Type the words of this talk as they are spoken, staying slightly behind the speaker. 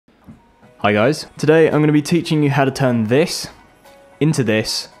Hi guys, today I'm going to be teaching you how to turn this into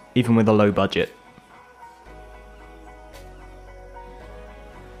this, even with a low budget.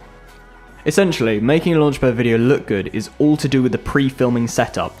 Essentially, making a Launchpad video look good is all to do with the pre-filming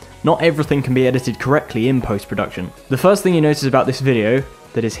setup. Not everything can be edited correctly in post-production. The first thing you notice about this video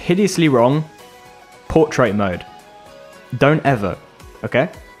that is hideously wrong, portrait mode. Don't ever,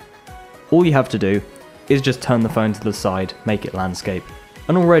 okay? All you have to do is just turn the phone to the side, make it landscape.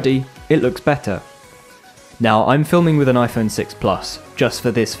 And already, it looks better. Now, I'm filming with an iPhone 6 Plus, just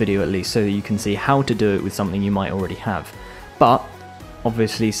for this video at least, so that you can see how to do it with something you might already have. But,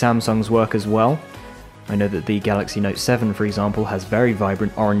 obviously Samsung's work as well. I know that the Galaxy Note 7, for example, has very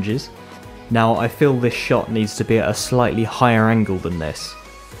vibrant oranges. Now, I feel this shot needs to be at a slightly higher angle than this.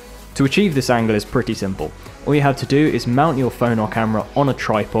 To achieve this angle is pretty simple. All you have to do is mount your phone or camera on a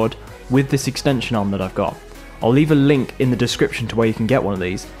tripod with this extension arm that I've got. I'll leave a link in the description to where you can get one of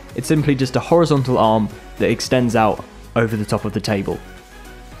these. It's simply just a horizontal arm that extends out over the top of the table.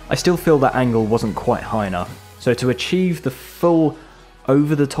 I still feel that angle wasn't quite high enough, so to achieve the full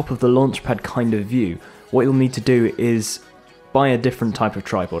over the top of the Launchpad kind of view, what you'll need to do is buy a different type of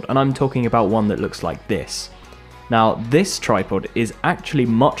tripod, and I'm talking about one that looks like this. Now, this tripod is actually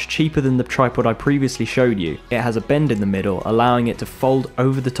much cheaper than the tripod I previously showed you. It has a bend in the middle, allowing it to fold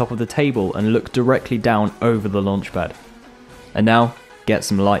over the top of the table and look directly down over the Launchpad. And now, get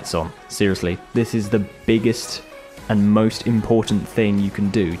some lights on. Seriously, this is the biggest and most important thing you can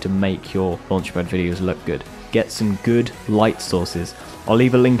do to make your Launchpad videos look good. Get some good light sources. I'll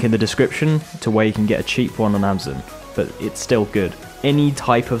leave a link in the description to where you can get a cheap one on Amazon, but it's still good. Any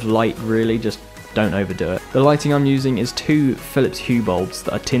type of light really, just don't overdo it. The lighting I'm using is two Philips Hue bulbs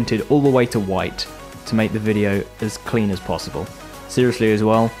that are tinted all the way to white to make the video as clean as possible. Seriously as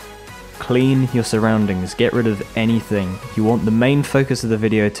well, clean your surroundings, get rid of anything. You want the main focus of the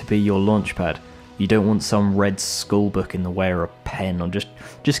video to be your Launchpad. You don't want some red school book in the way or a pen, or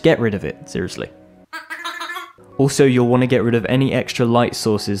just get rid of it, seriously. Also, you'll want to get rid of any extra light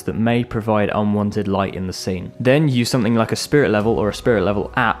sources that may provide unwanted light in the scene. Then use something like a spirit level or a spirit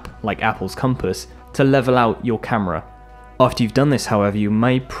level app, like Apple's Compass, to level out your camera. After you've done this, however, you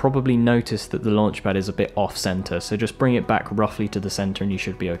may probably notice that the Launchpad is a bit off center, so just bring it back roughly to the center and you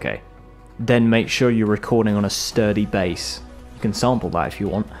should be okay. Then make sure you're recording on a sturdy base. You can sample that if you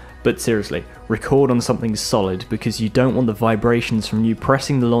want, but seriously, record on something solid because you don't want the vibrations from you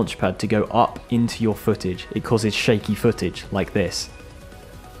pressing the Launchpad to go up into your footage. It causes shaky footage, like this.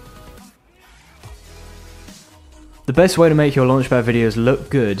 The best way to make your Launchpad videos look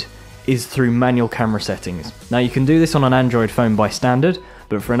good is through manual camera settings. Now, you can do this on an Android phone by standard,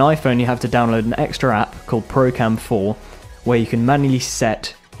 but for an iPhone you have to download an extra app called ProCam 4, where you can manually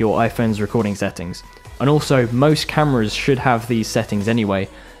set your iPhone's recording settings. And also, most cameras should have these settings anyway,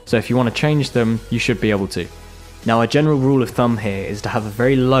 so if you want to change them, you should be able to. Now, a general rule of thumb here is to have a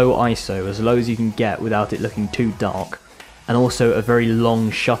very low ISO, as low as you can get without it looking too dark, and also a very long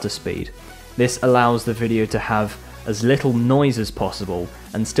shutter speed. This allows the video to have as little noise as possible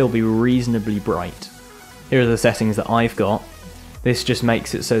and still be reasonably bright. Here are the settings that I've got. This just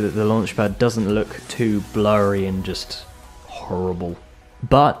makes it so that the Launchpad doesn't look too blurry and just horrible.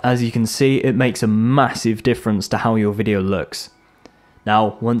 But as you can see, it makes a massive difference to how your video looks.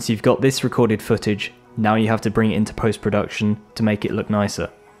 Now, once you've got this recorded footage, now you have to bring it into post-production to make it look nicer.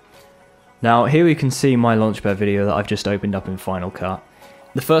 Now, here we can see my Launchpad video that I've just opened up in Final Cut.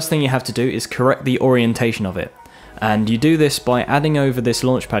 The first thing you have to do is correct the orientation of it. And you do this by adding over this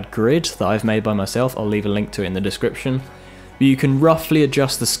Launchpad grid that I've made by myself. I'll leave a link to it in the description. But you can roughly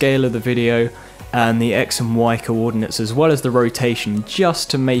adjust the scale of the video and the X and Y coordinates as well as the rotation just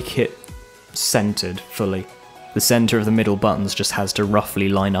to make it centered fully. The center of the middle buttons just has to roughly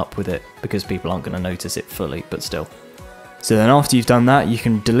line up with it because people aren't going to notice it fully, but still. So then after you've done that, you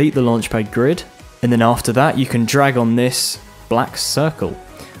can delete the Launchpad grid, and then after that you can drag on this black circle,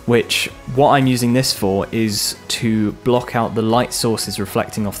 which what I'm using this for is to block out the light sources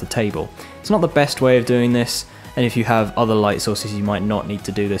reflecting off the table. It's not the best way of doing this, and if you have other light sources you might not need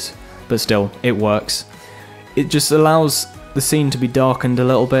to do this, but still, it works. It just allows the scene to be darkened a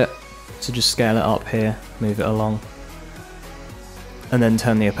little bit, so just scale it up here, move it along, and then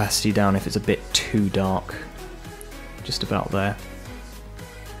turn the opacity down if it's a bit too dark. Just about there.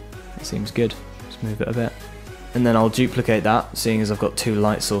 That seems good. Just move it a bit. And then I'll duplicate that, seeing as I've got two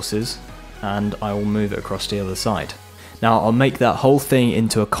light sources, and I will move it across to the other side. Now I'll make that whole thing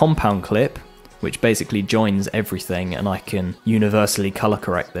into a compound clip, which basically joins everything, and I can universally color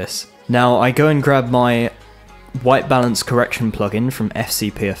correct this. Now I go and grab my white balance correction plugin from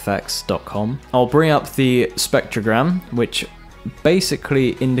fcpfx.com. I'll bring up the spectrogram, which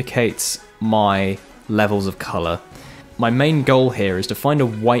basically indicates my levels of colour. My main goal here is to find a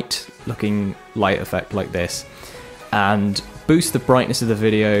white looking light effect like this and boost the brightness of the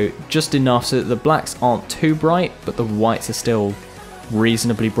video just enough so that the blacks aren't too bright but the whites are still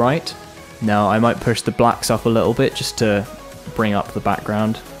reasonably bright. Now I might push the blacks up a little bit just to bring up the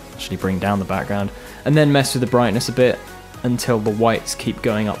background, actually bring down the background, and then mess with the brightness a bit until the whites keep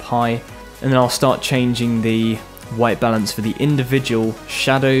going up high, and then I'll start changing the white balance for the individual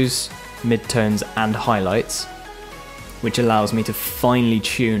shadows, midtones and highlights, which allows me to finely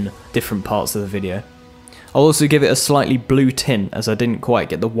tune different parts of the video. I'll also give it a slightly blue tint as I didn't quite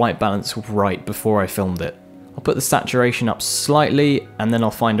get the white balance right before I filmed it. I'll put the saturation up slightly and then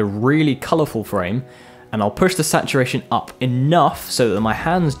I'll find a really colourful frame and I'll push the saturation up enough so that my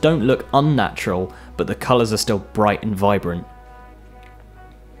hands don't look unnatural but the colours are still bright and vibrant.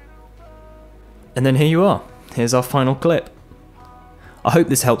 And then here you are. Here's our final clip. I hope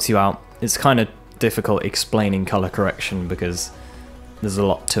this helps you out. It's kind of difficult explaining colour correction because there's a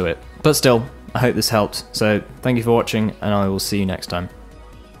lot to it. But still, I hope this helped. So thank you for watching and I will see you next time.